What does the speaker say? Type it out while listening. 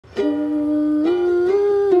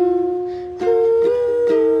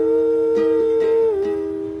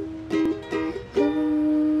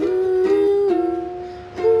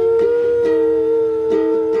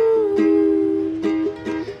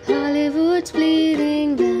Hollywood's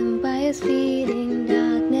bleeding, vampires feeding,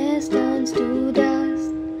 darkness turns to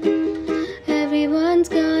dust. Everyone's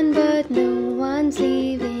gone but no one's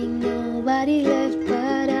leaving, nobody left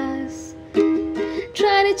but us.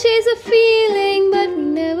 Trying to chase a feeling but we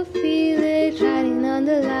never feel it, riding on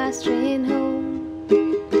the last train home.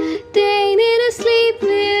 Day ain't in a sleep,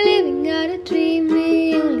 we're living out a dream,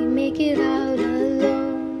 we only make it out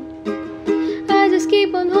alone. I just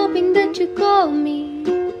keep on hoping that you call me.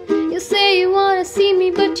 You say you wanna see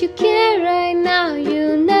me but you can't right now.